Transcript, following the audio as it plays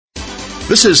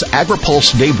This is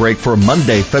AgriPulse Daybreak for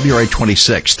Monday, February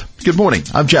 26th. Good morning.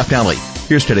 I'm Jeff Daly.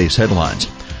 Here's today's headlines.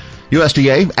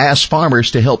 USDA asks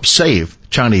farmers to help save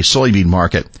Chinese soybean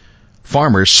market.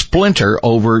 Farmers splinter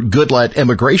over Goodlatte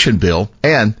immigration bill,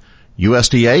 and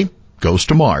USDA goes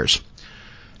to Mars.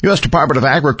 U.S. Department of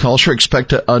Agriculture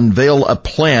expect to unveil a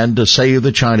plan to save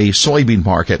the Chinese soybean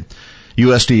market.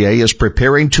 USDA is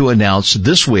preparing to announce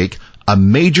this week a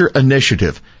major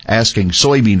initiative asking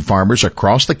soybean farmers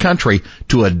across the country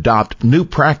to adopt new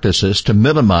practices to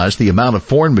minimize the amount of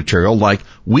foreign material like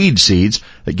weed seeds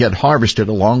that get harvested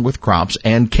along with crops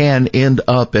and can end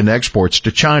up in exports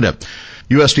to China.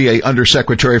 USDA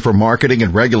Undersecretary for Marketing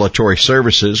and Regulatory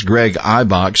Services, Greg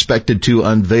Ibach, expected to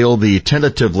unveil the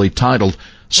tentatively titled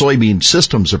Soybean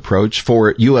Systems Approach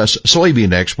for U.S.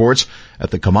 soybean exports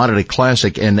at the Commodity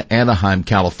Classic in Anaheim,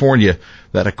 California.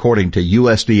 That according to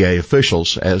USDA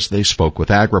officials as they spoke with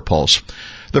AgriPulse.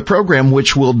 The program,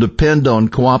 which will depend on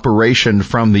cooperation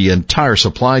from the entire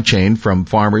supply chain, from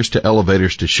farmers to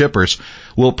elevators to shippers,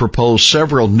 will propose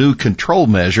several new control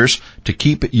measures to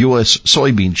keep U.S.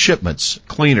 soybean shipments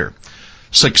cleaner.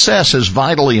 Success is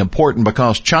vitally important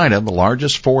because China, the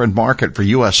largest foreign market for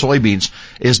U.S. soybeans,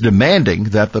 is demanding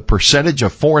that the percentage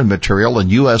of foreign material in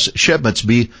U.S. shipments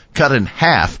be cut in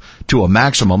half to a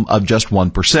maximum of just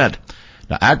 1%.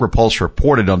 Now, AgriPulse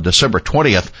reported on December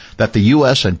 20th that the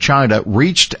U.S. and China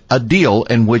reached a deal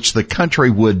in which the country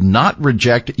would not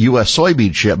reject U.S.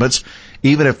 soybean shipments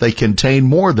even if they contain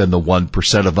more than the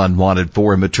 1% of unwanted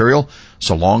foreign material,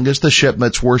 so long as the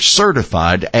shipments were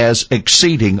certified as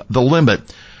exceeding the limit.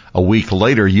 A week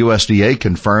later, USDA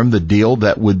confirmed the deal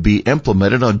that would be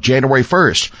implemented on January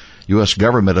 1st. U.S.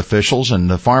 government officials and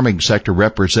the farming sector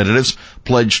representatives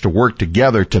pledged to work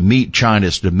together to meet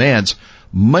China's demands,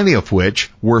 many of which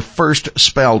were first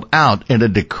spelled out in a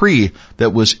decree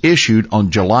that was issued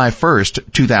on July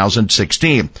 1st,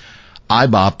 2016.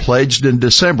 Ibach pledged in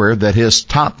December that his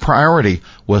top priority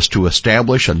was to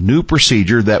establish a new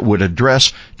procedure that would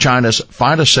address China's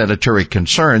phytosanitary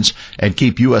concerns and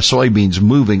keep U.S. soybeans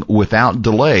moving without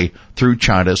delay through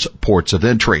China's ports of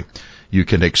entry. You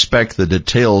can expect the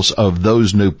details of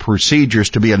those new procedures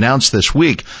to be announced this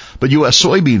week, but U.S.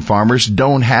 soybean farmers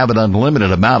don't have an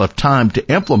unlimited amount of time to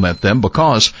implement them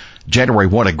because January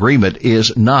 1 agreement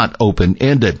is not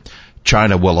open-ended.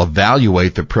 China will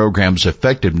evaluate the program's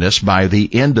effectiveness by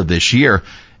the end of this year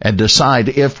and decide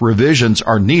if revisions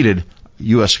are needed,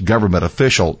 U.S. government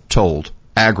official told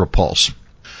AgriPulse.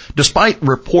 Despite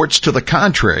reports to the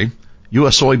contrary,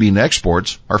 U.S. soybean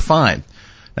exports are fine.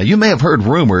 Now, you may have heard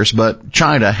rumors, but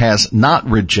China has not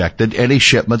rejected any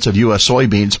shipments of U.S.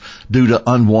 soybeans due to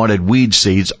unwanted weed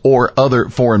seeds or other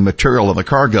foreign material in the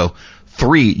cargo.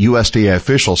 3 USDA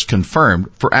officials confirmed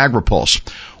for AgriPulse.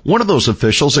 One of those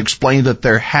officials explained that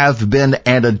there have been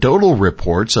anecdotal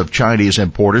reports of Chinese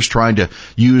importers trying to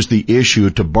use the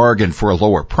issue to bargain for a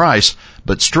lower price,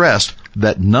 but stressed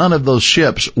that none of those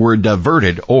ships were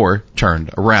diverted or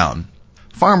turned around.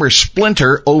 Farmers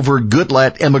splinter over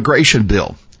Goodlatte immigration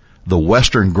bill. The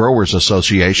Western Growers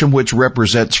Association, which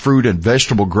represents fruit and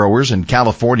vegetable growers in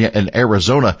California and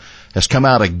Arizona, has come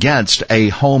out against a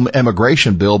home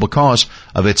immigration bill because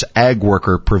of its ag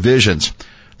worker provisions.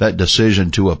 That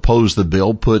decision to oppose the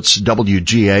bill puts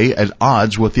WGA at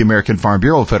odds with the American Farm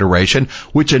Bureau Federation,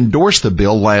 which endorsed the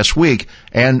bill last week,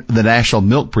 and the National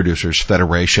Milk Producers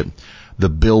Federation. The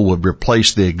bill would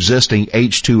replace the existing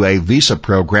H-2A visa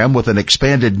program with an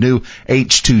expanded new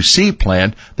H-2C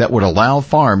plan that would allow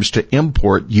farms to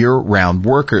import year-round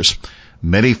workers.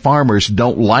 Many farmers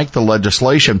don't like the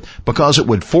legislation because it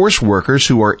would force workers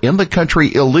who are in the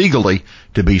country illegally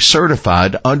to be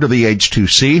certified under the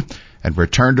H-2C and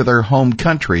return to their home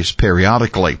countries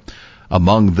periodically.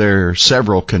 Among their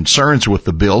several concerns with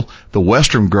the bill, the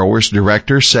Western Growers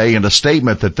directors say in a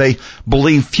statement that they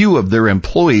believe few of their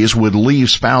employees would leave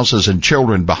spouses and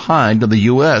children behind in the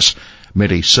U.S.,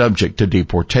 many subject to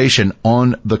deportation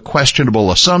on the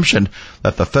questionable assumption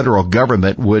that the federal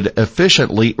government would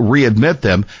efficiently readmit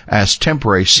them as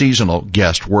temporary seasonal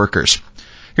guest workers.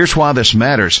 Here's why this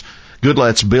matters.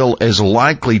 Goodlatte's bill is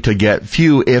likely to get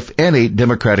few, if any,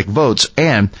 Democratic votes,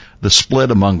 and the split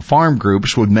among farm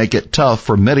groups would make it tough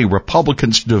for many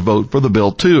Republicans to vote for the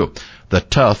bill, too. The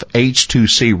tough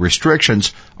H-2C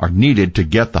restrictions are needed to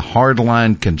get the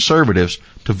hardline conservatives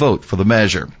to vote for the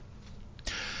measure.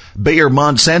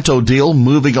 Bayer-Monsanto deal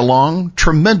moving along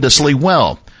tremendously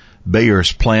well.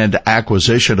 Bayer's planned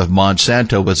acquisition of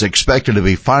Monsanto is expected to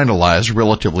be finalized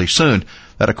relatively soon.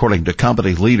 That according to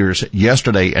company leaders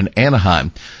yesterday in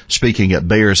Anaheim. Speaking at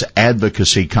Bayer's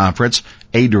advocacy conference,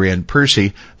 Adrian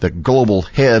Percy, the global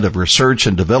head of research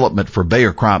and development for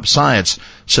Bayer Crop Science,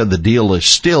 said the deal is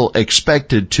still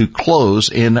expected to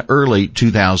close in early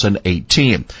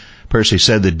 2018. Percy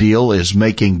said the deal is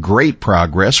making great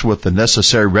progress with the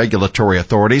necessary regulatory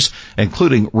authorities,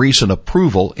 including recent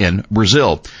approval in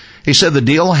Brazil. He said the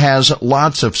deal has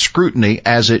lots of scrutiny,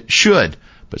 as it should,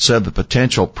 but said the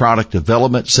potential product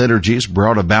development synergies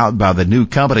brought about by the new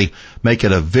company make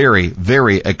it a very,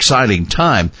 very exciting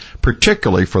time,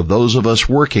 particularly for those of us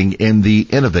working in the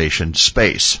innovation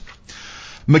space.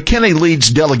 McKinney leads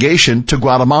delegation to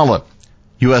Guatemala.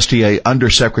 USDA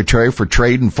Undersecretary for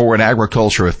Trade and Foreign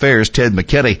Agriculture Affairs Ted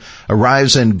McKinney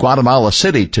arrives in Guatemala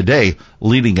City today,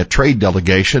 leading a trade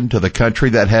delegation to the country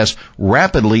that has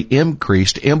rapidly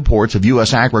increased imports of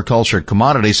U.S. agriculture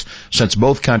commodities since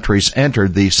both countries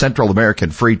entered the Central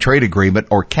American Free Trade Agreement,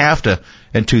 or CAFTA,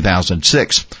 in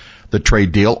 2006. The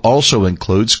trade deal also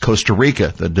includes Costa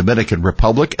Rica, the Dominican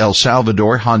Republic, El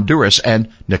Salvador, Honduras, and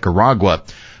Nicaragua.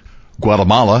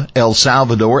 Guatemala, El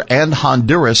Salvador, and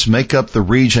Honduras make up the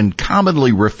region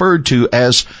commonly referred to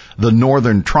as the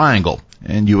Northern Triangle,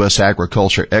 and U.S.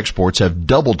 agriculture exports have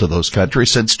doubled to those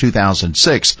countries since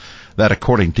 2006, that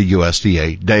according to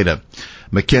USDA data.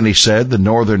 McKinney said the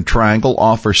Northern Triangle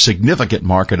offers significant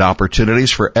market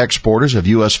opportunities for exporters of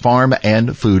U.S. farm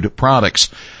and food products.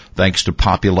 Thanks to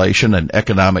population and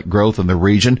economic growth in the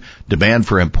region, demand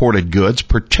for imported goods,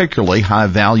 particularly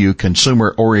high-value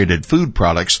consumer-oriented food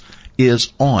products,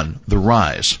 is on the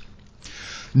rise.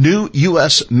 New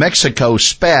U.S.-Mexico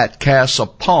spat casts a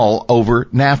pall over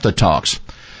NAFTA talks.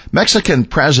 Mexican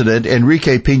President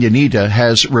Enrique Peña Nieto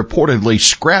has reportedly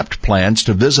scrapped plans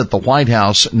to visit the White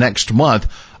House next month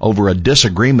over a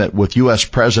disagreement with U.S.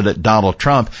 President Donald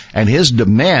Trump and his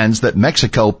demands that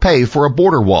Mexico pay for a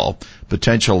border wall,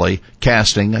 potentially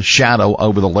casting a shadow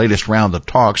over the latest round of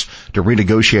talks to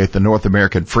renegotiate the North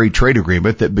American Free Trade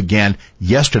Agreement that began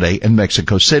yesterday in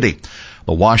Mexico City.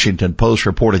 The Washington Post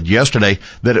reported yesterday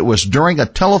that it was during a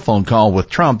telephone call with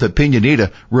Trump that Peña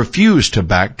Nieto refused to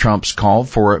back Trump's call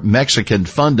for Mexican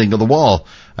funding of the wall,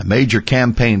 a major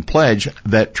campaign pledge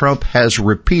that Trump has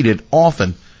repeated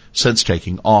often since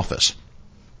taking office.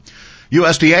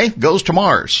 USDA goes to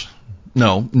Mars.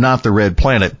 No, not the red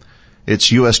planet.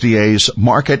 It's USDA's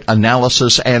Market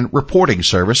Analysis and Reporting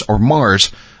Service, or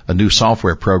MARS, a new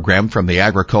software program from the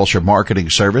Agriculture Marketing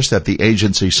Service that the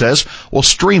agency says will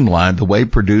streamline the way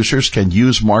producers can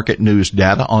use market news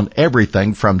data on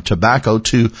everything from tobacco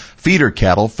to feeder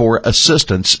cattle for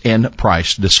assistance in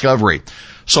price discovery.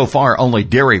 So far, only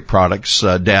dairy products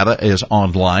data is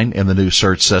online in the new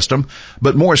search system,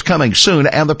 but more is coming soon,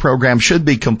 and the program should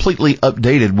be completely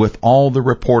updated with all the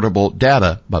reportable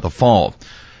data by the fall.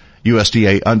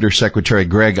 USDA Undersecretary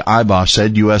Greg Ibaugh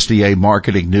said USDA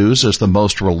marketing news is the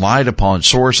most relied upon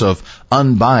source of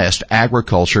unbiased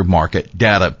agriculture market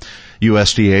data.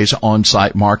 USDA's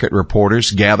on-site market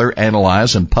reporters gather,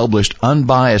 analyze, and publish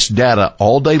unbiased data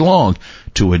all day long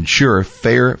to ensure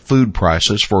fair food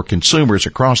prices for consumers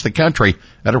across the country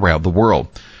and around the world.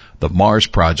 The Mars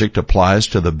project applies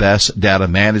to the best data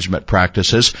management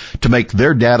practices to make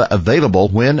their data available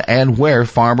when and where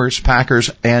farmers,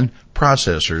 packers, and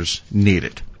processors need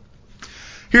it.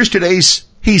 Here's today's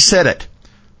He Said It.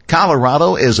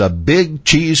 Colorado is a big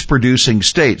cheese-producing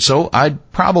state, so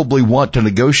I'd probably want to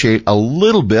negotiate a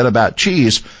little bit about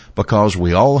cheese because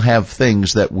we all have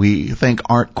things that we think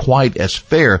aren't quite as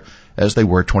fair as they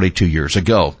were 22 years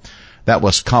ago. That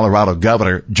was Colorado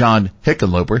Governor John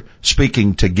Hickenlooper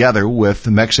speaking together with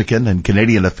Mexican and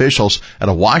Canadian officials at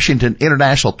a Washington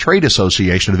International Trade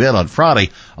Association event on Friday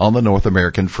on the North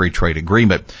American Free Trade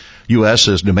Agreement. U.S.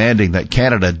 is demanding that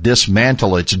Canada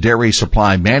dismantle its dairy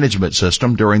supply management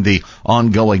system during the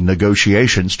ongoing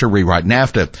negotiations to rewrite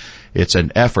NAFTA. It's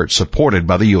an effort supported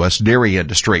by the U.S. dairy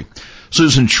industry.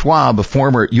 Susan Schwab, a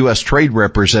former U.S. trade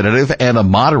representative and a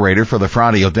moderator for the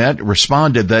Friday event,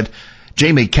 responded that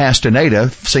Jamie Castaneda,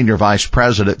 Senior Vice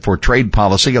President for Trade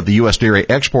Policy of the U.S. Dairy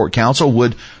Export Council,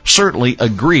 would certainly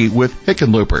agree with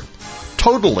Hickenlooper.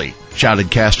 Totally,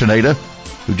 shouted Castaneda,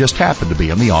 who just happened to be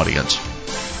in the audience.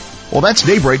 Well, that's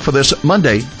Daybreak for this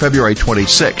Monday, February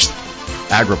 26th.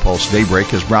 AgriPulse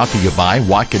Daybreak is brought to you by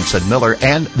Watkinson Miller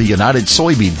and the United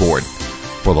Soybean Board.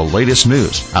 For the latest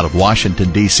news out of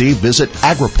Washington, D.C., visit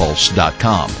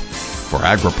agripulse.com. For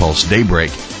AgriPulse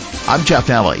Daybreak, I'm Jeff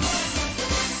Nally.